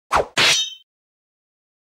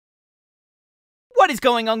What is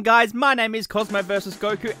going on, guys? My name is Cosmo vs.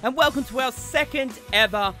 Goku, and welcome to our second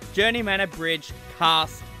ever Journeyman Abridged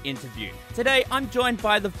cast interview. Today, I'm joined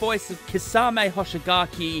by the voice of Kisame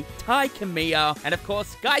Hoshigaki, Tai Kamiya, and of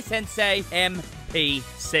course, Guy Sensei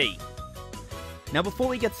MPC. Now, before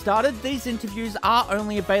we get started, these interviews are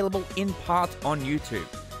only available in part on YouTube.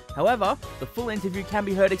 However, the full interview can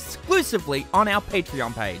be heard exclusively on our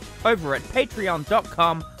Patreon page, over at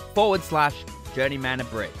patreon.com/Journeyman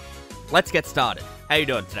Abridged. Let's get started. How you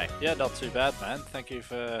doing today? Yeah, not too bad, man. Thank you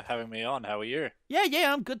for having me on. How are you?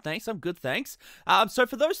 Yeah, I'm good, thanks. So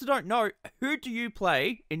for those who don't know, who do you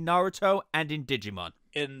play in Naruto and in Digimon?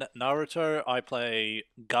 In Naruto, I play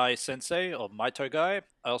Guy Sensei, or Maito Guy.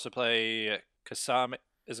 I also play Kisame.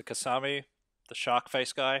 Is it Kisame? The shark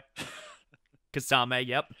face guy? Kisame,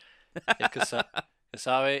 yep. Yeah,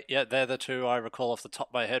 Kisame. Yeah, they're the two I recall off the top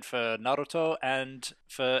of my head for Naruto. And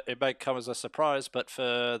it may come as a surprise, but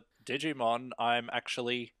for Digimon, I'm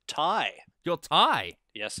actually Tai. You're Tai?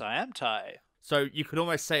 Yes, I am Tai. So you could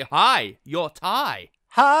almost say, hi, you're Tai.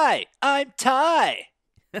 Hi, I'm Tai.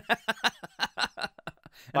 And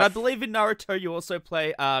I believe in Naruto you also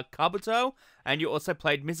play Kabuto, and you also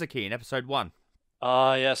played Mizuki in episode 1.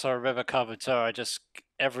 Oh, yes, I remember Kabuto.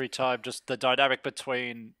 Every time, just the dynamic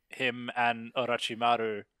between him and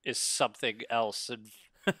Orochimaru is something else. And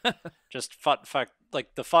just fun fact,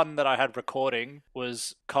 like the fun that I had recording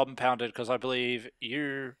was compounded because I believe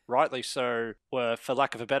you, rightly so, were, for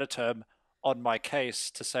lack of a better term, on my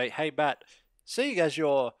case to say, hey, Matt, seeing as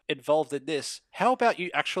you're involved in this, how about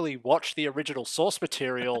you actually watch the original source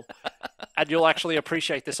material and you'll actually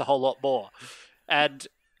appreciate this a whole lot more. And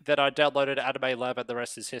then I downloaded Anime Lab and the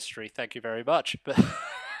rest is history. Thank you very much. But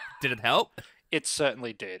did it help? It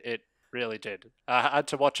certainly did. It really did. I had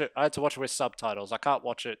to watch it with subtitles. I can't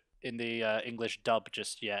watch it in the English dub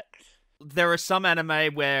just yet. There are some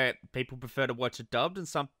anime where people prefer to watch it dubbed and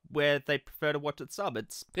some where they prefer to watch it sub.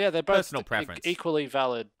 They're both personal preference. Equally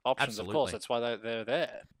valid options, Absolutely. Of course. That's why they're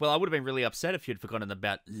there. Well, I would have been really upset if you'd forgotten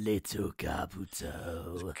about Little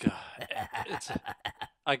Kabuto.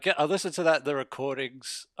 I listen to that in the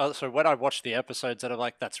recordings. So when I watch the episodes and I'm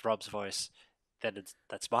like, that's Rob's voice. Then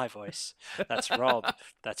that's my voice. That's Rob.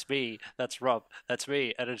 That's me. That's Rob. That's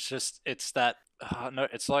me. And it's that. No,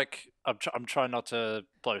 it's like I'm trying not to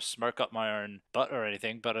blow smoke up my own butt or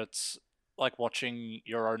anything, but it's like watching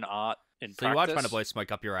your own art in practice. So you are trying to blow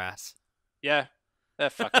smoke up your ass. Yeah.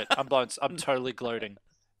 Fuck it. I'm totally gloating.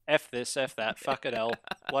 F this, F that, fuck it, L,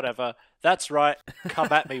 whatever. That's right.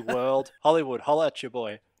 Come at me, world. Hollywood, holla at your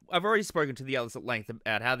boy. I've already spoken to the others at length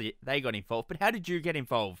about how they got involved, but how did you get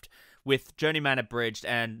involved with Journeyman Abridged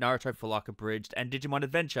and Naruto Full Arc Abridged and Digimon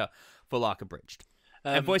Adventure Full Arc Abridged?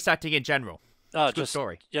 And voice acting in general. It's a good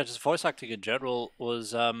story. Yeah, just voice acting in general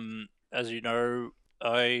was, as you know,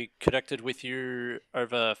 I connected with you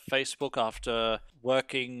over Facebook after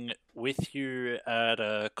working with you at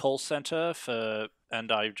a call center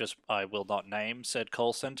and I will not name said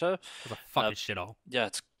call center. It's a fucking shithole. Yeah,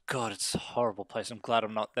 it's a horrible place. I'm glad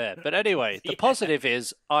I'm not there. But anyway, the positive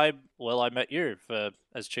is I met you, for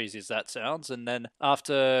as cheesy as that sounds. And then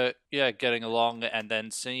after, getting along and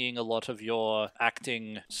then seeing a lot of your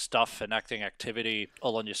acting stuff and acting activity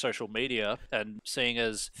all on your social media and seeing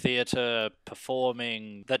as theatre,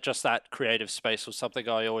 performing, that creative space was something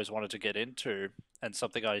I always wanted to get into and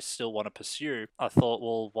something I still want to pursue, I thought,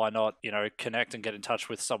 well, why not, connect and get in touch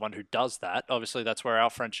with someone who does that? Obviously, that's where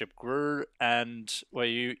our friendship grew and where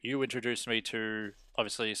you introduced me to,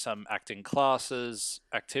 obviously, some acting classes,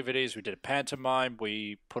 activities. We did a pantomime.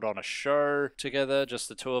 We put on a show together, just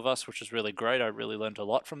the two of us, which was really great. I really learned a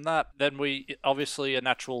lot from that. Then obviously, a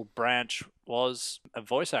natural branch was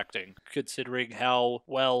voice acting, considering how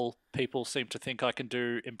well people seem to think I can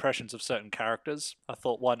do impressions of certain characters. I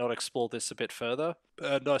thought, why not explore this a bit further?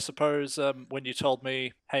 And I suppose when you told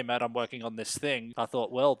me, hey, Matt, I'm working on this thing, I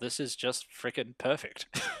thought, well, this is just freaking perfect.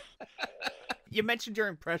 You mentioned your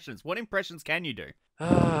impressions. What impressions can you do?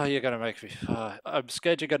 You're going to make me... I'm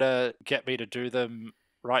scared you're going to get me to do them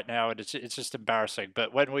right now, and it's just embarrassing.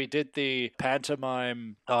 But when we did the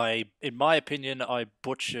pantomime, in my opinion, I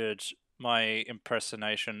butchered my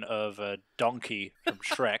impersonation of a donkey from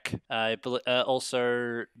Shrek.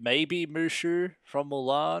 Also, maybe Mushu from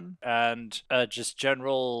Mulan, and just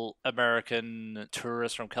general American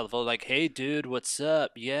tourists from California. Like, hey, dude, what's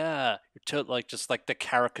up? Yeah. Just like the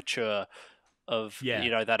caricature of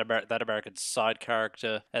that American side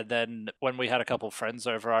character. And then when we had a couple of friends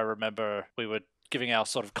over, I remember we were giving our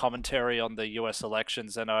sort of commentary on the US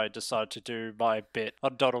elections, and I decided to do my bit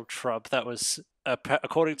on Donald Trump. That was,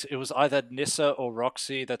 according to, it was either Nissa or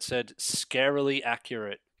Roxy that said, scarily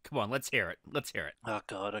accurate. Come on, let's hear it. Let's hear it. Oh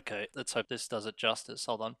god, okay. Let's hope this does it justice.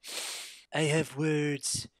 Hold on. I have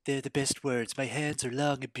words. They're the best words. My hands are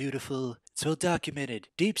long and beautiful. It's well documented.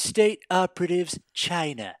 Deep state operatives,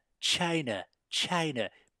 China, China, China.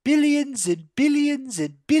 Billions and billions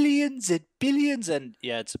and billions and billions and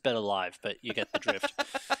yeah, it's a bit alive, but you get the drift.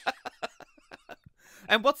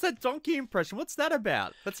 And what's that donkey impression? What's that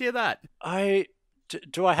about? Let's hear that.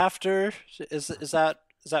 Do I have to? Is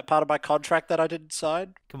that part of my contract that I didn't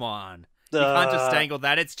sign? Come on. You can't just dangle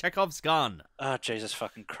that. It's Chekhov's gun. Oh, Jesus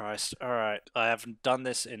fucking Christ. All right. I haven't done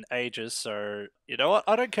this in ages, so you know what?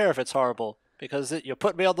 I don't care if it's horrible because you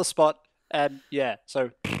put me on the spot. And yeah,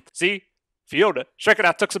 so see, Fiona, Shrek and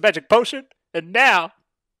I took some magic potion, and now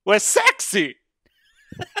we're sexy.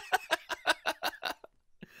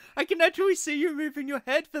 I can actually see you moving your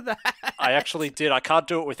head for that. I actually did. I can't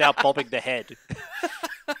do it without bobbing the head.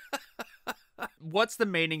 What's the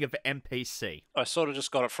meaning of NPC? I sort of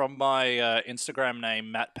just got it from my Instagram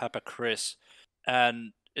name, Matt Papa Chris,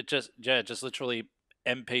 and it just literally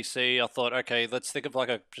NPC. I thought, okay, let's think of like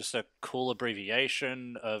just a cool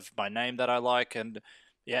abbreviation of my name that I like, and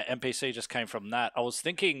yeah, NPC just came from that. I was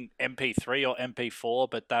thinking MP3 or MP4,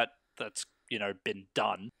 but that's been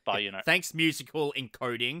done by Thanks, musical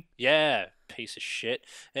encoding. Yeah, piece of shit.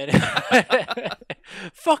 And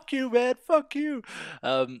fuck you, man. Fuck you.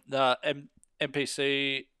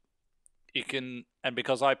 NPC, you can, and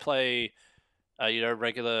because I play,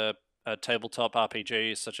 regular tabletop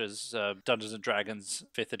RPGs such as Dungeons and Dragons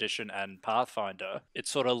 5th edition and Pathfinder,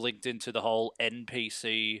 it's sort of linked into the whole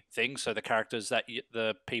NPC thing. So the characters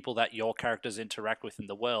the people that your characters interact with in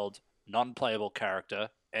the world, non-playable character,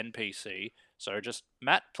 NPC. So just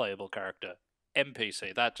Matt playable character,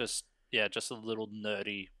 NPC. That just a little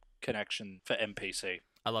nerdy connection for NPC.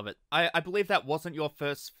 I love it. I believe that wasn't your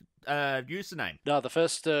first username. No, the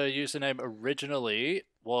first username originally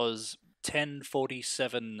was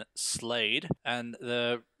 1047 Slade, and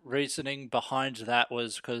the reasoning behind that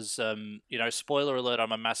was because, spoiler alert,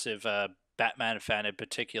 I'm a massive Batman fan in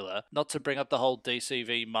particular. Not to bring up the whole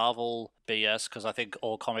DCV Marvel BS, because I think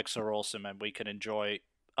all comics are awesome and we can enjoy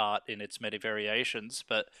art in its many variations,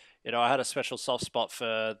 but I had a special soft spot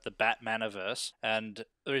for the Batmaniverse, and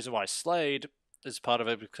the reason why Slade is part of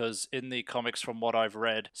it because in the comics, from what I've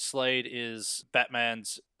read, Slade is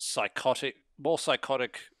Batman's more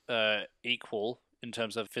psychotic equal in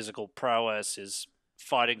terms of physical prowess, his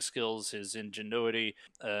fighting skills, his ingenuity,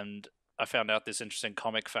 and I found out this interesting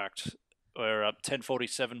comic fact where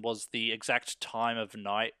 1047 was the exact time of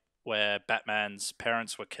night where Batman's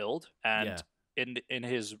parents were killed, and in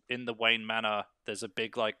the Wayne Manor, there's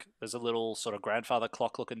a little sort of grandfather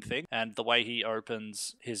clock looking thing, and the way he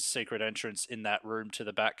opens his secret entrance in that room to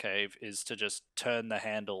the Batcave is to just turn the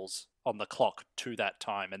handles on the clock to that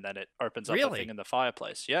time, and then it opens up the thing in the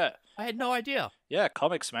fireplace. Yeah, I had no idea. Yeah,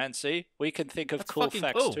 comics, man. See, we can think of That's cool fucking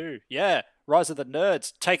facts cool. too. Yeah, Rise of the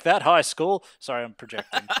Nerds. Take that, high school. Sorry, I'm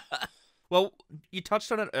projecting. Well, you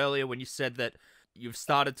touched on it earlier when you said that you've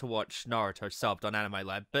started to watch Naruto subbed on Anime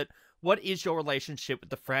Lab, but what is your relationship with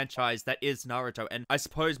the franchise that is Naruto? And I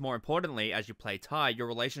suppose more importantly, as you play Tai, your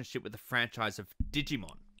relationship with the franchise of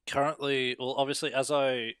Digimon. Currently, well, obviously,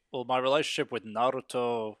 my relationship with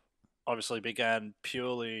Naruto obviously began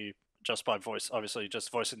purely just by voice, obviously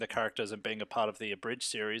just voicing the characters and being a part of the Abridged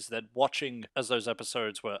series. Then watching as those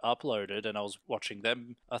episodes were uploaded and I was watching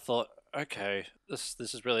them, I thought, okay, this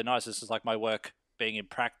is really nice. This is like my work being in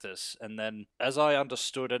practice. And then as I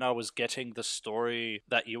understood and I was getting the story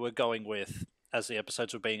that you were going with as the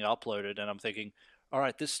episodes were being uploaded, and I'm thinking, all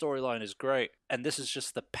right, this storyline is great, and this is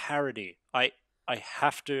just the parody. I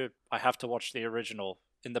have to watch the original.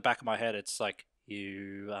 In the back of my head, it's like,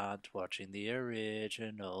 you aren't watching the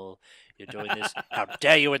original. You're doing this. How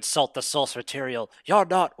dare you insult the source material? You're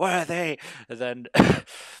not worthy. And then,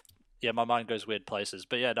 yeah, my mind goes weird places.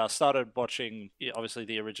 But yeah, I started watching, obviously,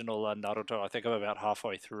 the original Naruto. I think I'm about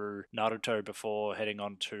halfway through Naruto before heading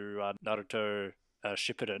on to Naruto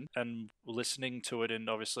Shippuden, and listening to it, and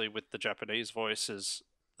obviously with the Japanese voices,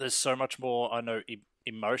 there's so much more, I know,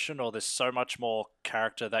 emotion, or there's so much more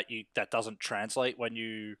character that doesn't translate when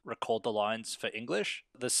you record the lines for English.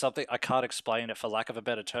 There's something, I can't explain it for lack of a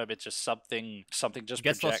better term. It's just something just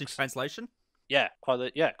gets projects. Lost in translation. Yeah,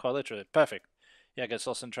 quite literally. Perfect. Yeah, gets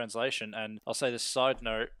lost in translation. And I'll say this side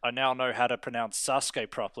note: I now know how to pronounce Sasuke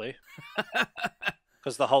properly,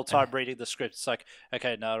 because the whole time reading the script, it's like,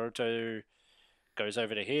 okay, Naruto goes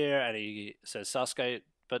over to here and he says Sasuke,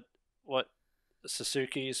 but what?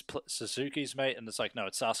 Suzuki's mate, and it's like, no,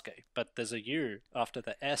 it's Sasuke, but there's a U after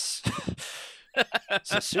the S.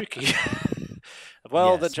 Suzuki.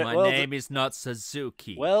 Well, yes, my name is not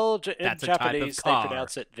Suzuki. in That's a type of Japanese they car.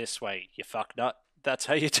 pronounce it this way. You fucknut. That's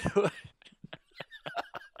how you do it.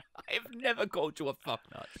 I've never called you a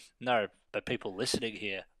fucknut. No, but people listening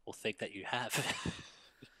here will think that you have.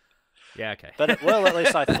 Yeah, okay. But well, at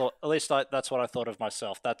least that's what I thought of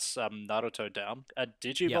myself. That's Naruto down.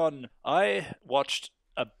 Digimon, I watched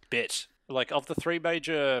a bit. Like, of the three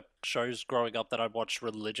major shows growing up that I watched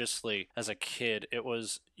religiously as a kid, it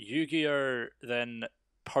was Yu-Gi-Oh!, then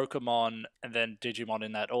Pokemon, and then Digimon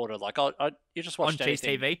in that order. Like, you just watched On Cheese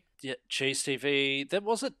anything. TV? Yeah, Cheese TV. Then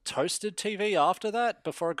was it Toasted TV after that,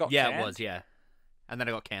 before it got Yeah, canned? it was, yeah. And then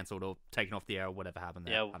it got cancelled or taken off the air or whatever happened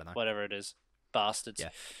there. Yeah, I don't know. whatever it is. Bastards.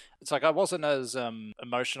 Yeah. It's like I wasn't as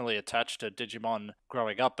emotionally attached to Digimon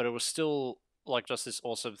growing up, but it was still like just this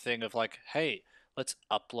awesome thing of like, hey, let's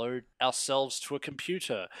upload ourselves to a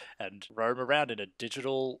computer and roam around in a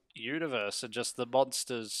digital universe, and just the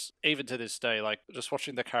monsters, even to this day, like just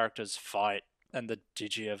watching the characters fight and the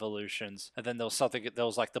digi-evolutions. And then there was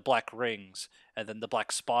like the black rings and then the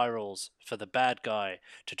black spirals for the bad guy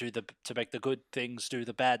to make the good things do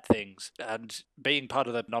the bad things. And being part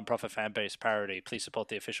of the non-profit fan base parody, please support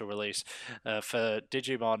the official release for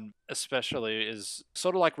Digimon especially, is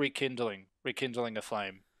sort of like rekindling a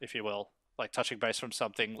flame, if you will. Like touching base from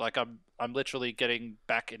something, like I'm literally getting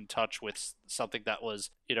back in touch with something that was,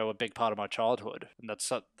 a big part of my childhood, and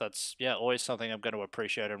that's always something I'm going to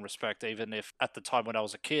appreciate and respect, even if at the time when I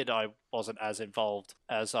was a kid I wasn't as involved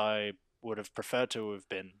as I would have preferred to have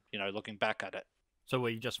been, looking back at it. So were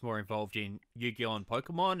you just more involved in Yu-Gi-Oh! And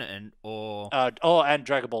Pokemon and and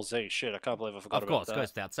Dragon Ball Z? Shit, I can't believe I forgot about that. Of course, goes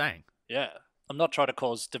without saying. Yeah. I'm not trying to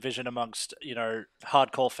cause division amongst,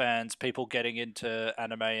 hardcore fans, people getting into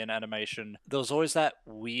anime and animation. There was always that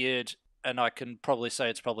weird, and I can probably say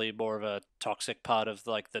it's probably more of a toxic part of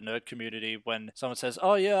like the nerd community, when someone says,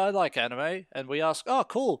 "Oh yeah, I like anime," and we ask, "Oh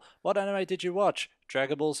cool, what anime did you watch?"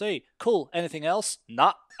 Dragon Ball Z. Cool. Anything else?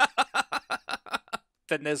 Nah.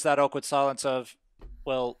 Then there's that awkward silence of,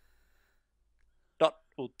 well,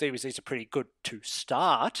 DBZs are pretty good to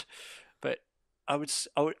start, but I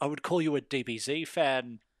would call you a DBZ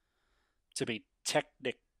fan to be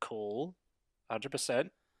technical. 100%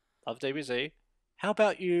 love DBZ. How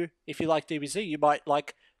about you? If you like DBZ, you might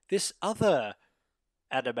like this other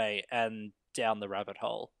anime and down the rabbit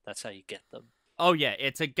hole. That's how you get them. Oh yeah,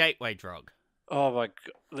 it's a gateway drug. Oh my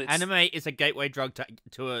god, anime is a gateway drug to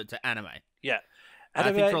anime. Yeah. And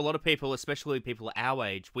I think for a lot of people, especially people our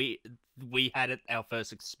age, we had our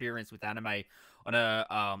first experience with anime on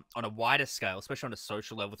a wider scale, especially on a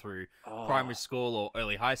social level through primary school or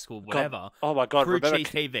early high school, whatever. Oh my god! Through Cheese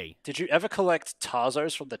TV. Did you ever collect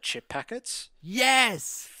Tarzos from the chip packets?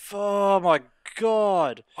 Yes. Oh my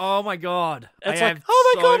god! Oh my god! It's like,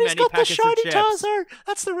 oh my god, he's got the shiny Tarzo.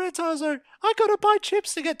 That's the rare Tarzo. I gotta buy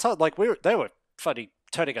chips to get Tarzo. Like they were funny,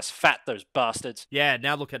 turning us fat. Those bastards. Yeah.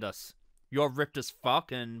 Now look at us. You're ripped as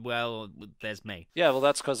fuck, and, well, there's me. Yeah, well,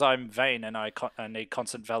 that's because I'm vain, and I need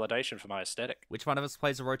constant validation for my aesthetic. Which one of us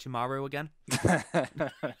plays Orochimaru again?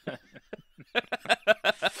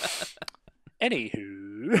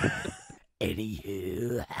 Anywho.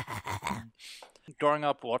 Growing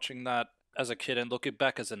up watching that as a kid and looking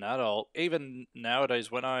back as an adult, even nowadays,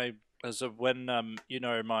 my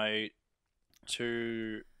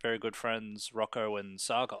two very good friends, Rocco and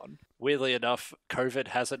Sargon, weirdly enough, COVID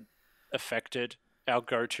hasn't affected our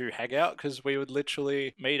go-to hangout, because we would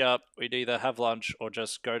literally meet up, we'd either have lunch or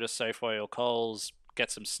just go to Safeway or Coles,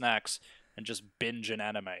 get some snacks, and just binge an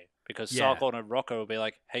anime. Because Sargon and Rocco will be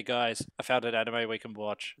like, hey guys, I found an anime we can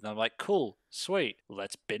watch. And I'm like, cool, sweet,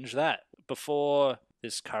 let's binge that. Before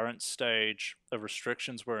this current stage of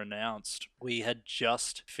restrictions were announced, we had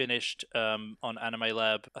just finished on Anime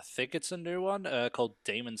Lab, I think it's a new one, called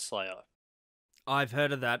Demon Slayer. I've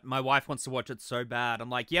heard of that. My wife wants to watch it so bad. I'm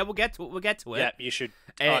like, yeah, we'll get to it. Yeah, you should.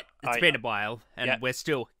 It's been a while, and we're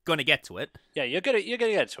still going to get to it. Yeah, you're gonna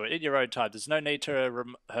get to it in your own time. There's no need to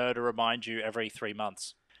her to remind you every 3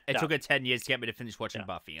 months. It took her 10 years to get me to finish watching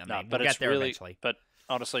Buffy. We'll get there eventually. But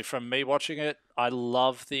honestly, from me watching it, I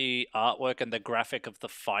love the artwork and the graphic of the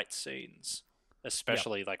fight scenes.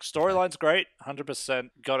 Especially, like, storyline's great, 100%.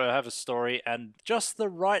 Gotta have a story and just the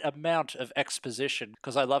right amount of exposition,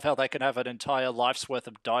 because I love how they can have an entire life's worth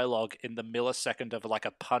of dialogue in the millisecond of, like, a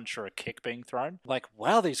punch or a kick being thrown. Like,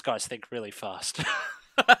 wow, these guys think really fast.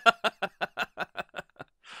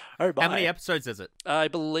 Oh my. How many episodes is it? I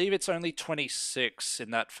believe it's only 26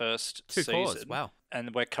 in that first season. 2 cours, wow.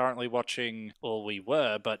 And we're currently watching, well, we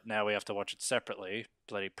were, but now we have to watch it separately.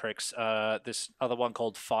 Bloody pricks. This other one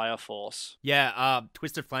called Fire Force. Yeah,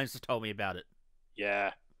 Twisted Flames just told me about it.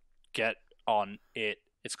 Yeah, get on it.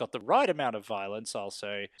 It's got the right amount of violence, I'll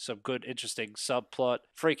say. Some good, interesting subplot.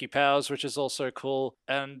 Freaky powers, which is also cool.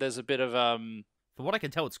 And there's a bit of, From what I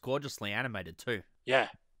can tell, it's gorgeously animated too. yeah.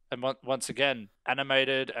 And once again,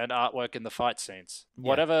 animated and artwork in the fight scenes. Yeah.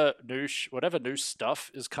 Whatever new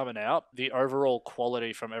stuff is coming out, the overall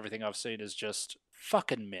quality from everything I've seen is just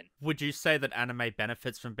fucking mint. Would you say that anime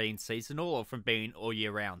benefits from being seasonal or from being all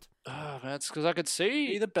year round? Oh, man, it's because I could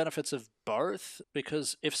see the benefits of both.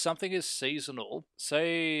 Because if something is seasonal,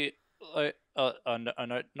 say, I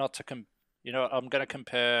know not to I'm going to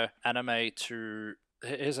compare anime to.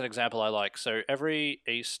 Here's an example I like. So every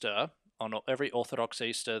Easter. On every Orthodox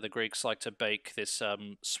Easter, the Greeks like to bake this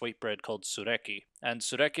sweetbread called sureki. And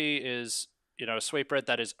sureki is, a sweetbread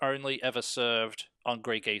that is only ever served on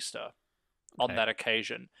Greek Easter, on that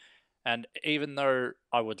occasion. And even though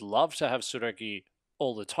I would love to have sureki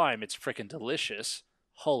all the time, it's freaking delicious.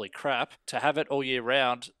 Holy crap. To have it all year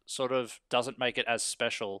round sort of doesn't make it as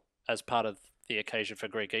special as part of the occasion for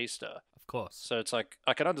Greek Easter. Of course. So it's like,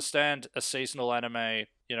 I can understand a seasonal anime,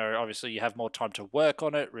 obviously you have more time to work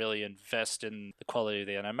on it, really invest in the quality of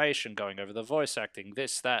the animation, going over the voice acting,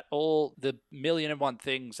 this, that, all the million and one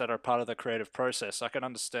things that are part of the creative process. I can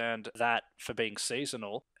understand that for being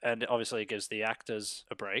seasonal, and obviously it gives the actors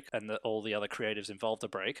a break and all the other creatives involved a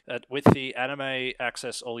break. With the anime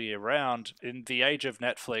access all year round, in the age of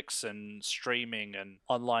Netflix and streaming and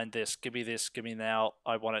online this, give me now,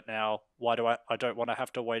 I want it now. Why do I don't want to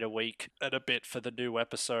have to wait a week and a bit for the new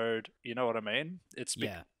episode. You know what I mean?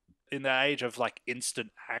 In the age of like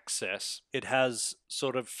instant access, it has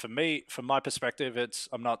sort of, for me, from my perspective,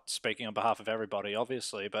 I'm not speaking on behalf of everybody,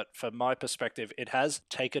 obviously, but from my perspective, it has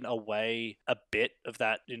taken away a bit of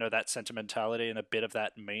that, that sentimentality and a bit of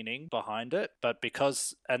that meaning behind it. But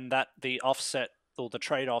that the offset or the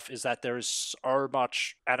trade-off is that there is so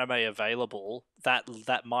much anime available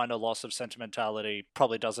that minor loss of sentimentality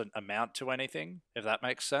probably doesn't amount to anything, if that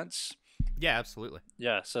makes sense. Yeah, absolutely.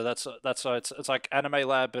 Yeah, so that's why it's like Anime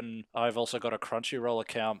Lab, and I've also got a Crunchyroll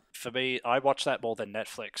account. For me, I watch that more than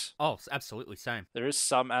Netflix. Oh, absolutely, same. There is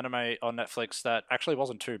some anime on Netflix that actually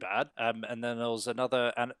wasn't too bad. And then there was it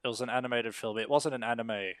was an animated film. It wasn't an anime,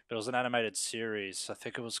 but it was an animated series. I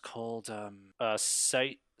think it was called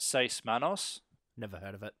Seis Manos. Never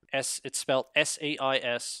heard of it. It's spelled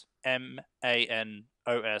Seismanos, and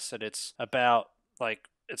it's about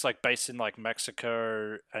it's based in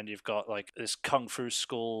Mexico, and you've got this kung fu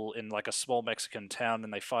school in a small Mexican town,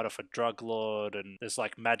 and they fight off a drug lord, and there's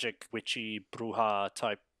magic witchy bruja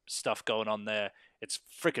type stuff going on there. It's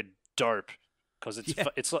freaking dope. Because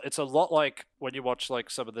it's a lot like when you watch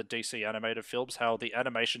some of the DC animated films, how the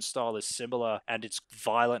animation style is similar and it's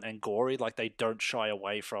violent and gory. They don't shy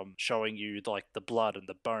away from showing you the blood and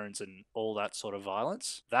the bones and all that sort of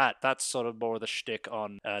violence. That's sort of more of the shtick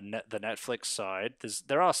on the Netflix side.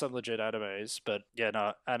 There are some legit animes, but yeah,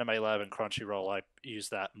 no, Anime Lab and Crunchyroll, I use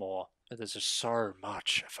that more. There's just so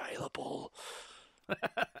much available.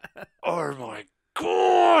 Oh my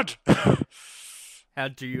god! How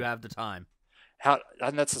do you have the time?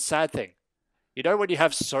 And that's the sad thing. When you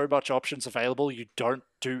have so much options available, you don't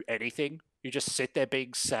do anything. You just sit there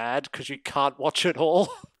being sad because you can't watch it all.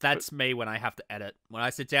 That's me when I have to edit. When I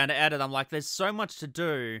sit down to edit, I'm like, there's so much to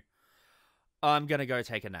do. I'm going to go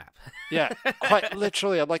take a nap. Yeah, quite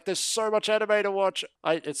literally. I'm like, there's so much anime to watch.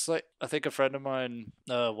 I think a friend of mine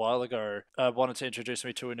a while ago wanted to introduce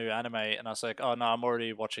me to a new anime, and I was like, oh no, I'm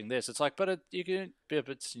already watching this. It's like, but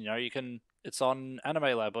it's on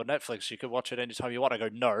Anime Lab or Netflix. You can watch it anytime you want. I go,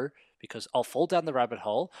 no, because I'll fall down the rabbit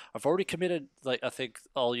hole. I've already committed, I think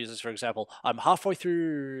I'll use this for example. I'm halfway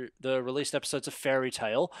through the released episodes of Fairy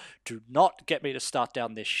Tail. Do not get me to start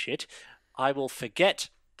down this shit. I will forget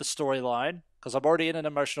the storyline because I'm already in an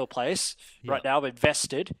emotional place. Yeah. Right now I'm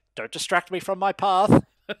invested. Don't distract me from my path.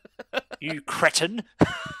 You cretin.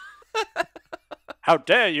 How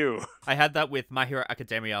dare you? I had that with My Hero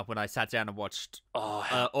Academia when I sat down and watched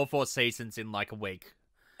all 4 seasons in a week.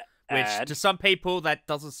 Which, to some people, that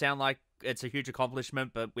doesn't sound like it's a huge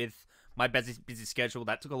accomplishment, but with my busy schedule,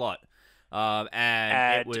 that took a lot.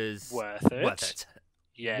 And it was worth it. Worth it.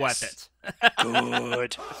 Yes. Worth it.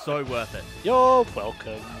 Good. So worth it. You're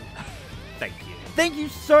welcome. Thank you. Thank you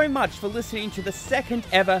so much for listening to the second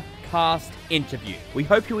ever cast interview. We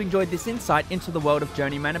hope you enjoyed this insight into the world of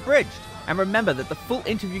Journeyman Abridged. And remember that the full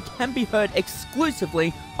interview can be heard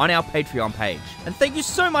exclusively on our Patreon page. And thank you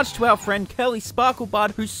so much to our friend Curly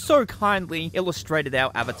Sparklebud, who so kindly illustrated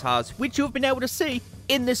our avatars, which you have been able to see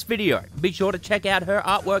in this video. Be sure to check out her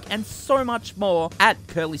artwork and so much more at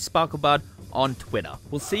Curly Sparklebud on Twitter.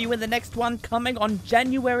 We'll see you in the next one coming on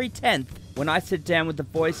January 10th. when I sit down with the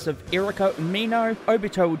voice of Iriko Umino,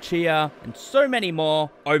 Obito Uchiha, and so many more,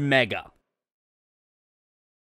 Omega.